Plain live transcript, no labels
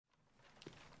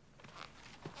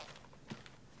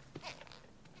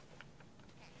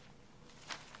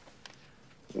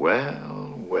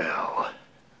Well, well,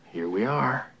 here we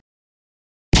are.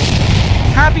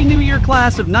 Happy New Year,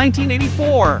 class of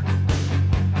 1984!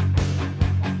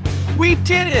 We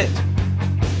did it!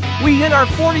 We hit our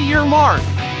 40-year mark!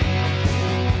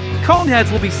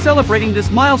 Coneheads will be celebrating this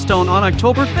milestone on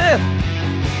October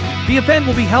 5th. The event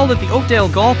will be held at the Oakdale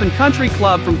Golf Country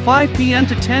Club from 5 p.m.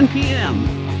 to 10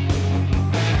 p.m.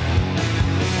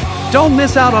 Don't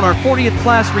miss out on our 40th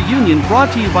class reunion,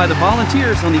 brought to you by the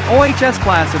volunteers on the OHS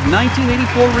Class of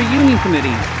 1984 Reunion Committee.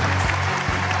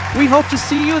 We hope to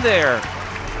see you there.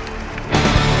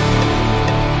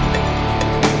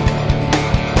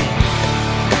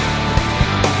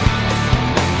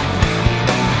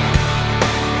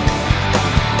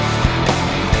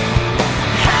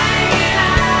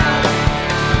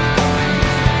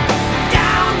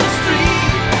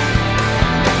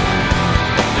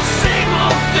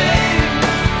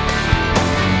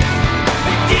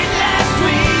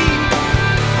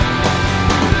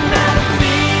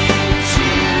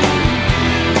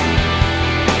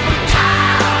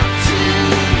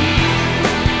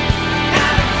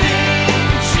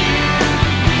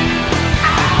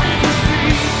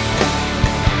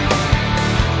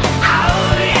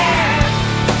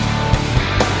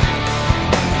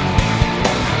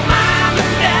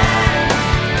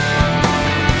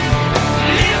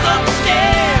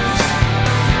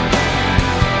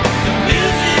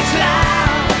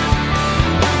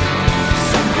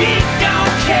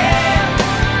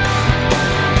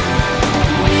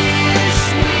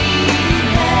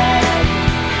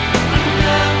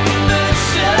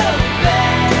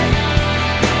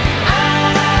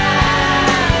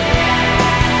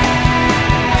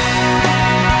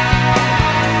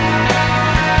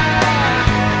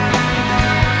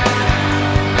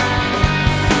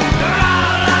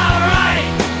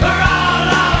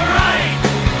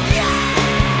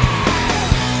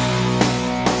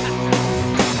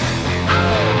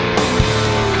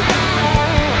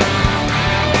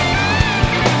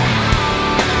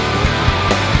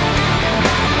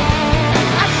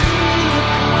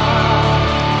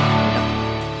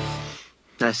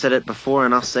 I said it before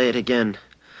and I'll say it again.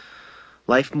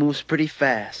 Life moves pretty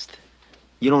fast.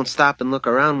 You don't stop and look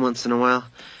around once in a while,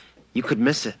 you could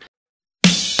miss it.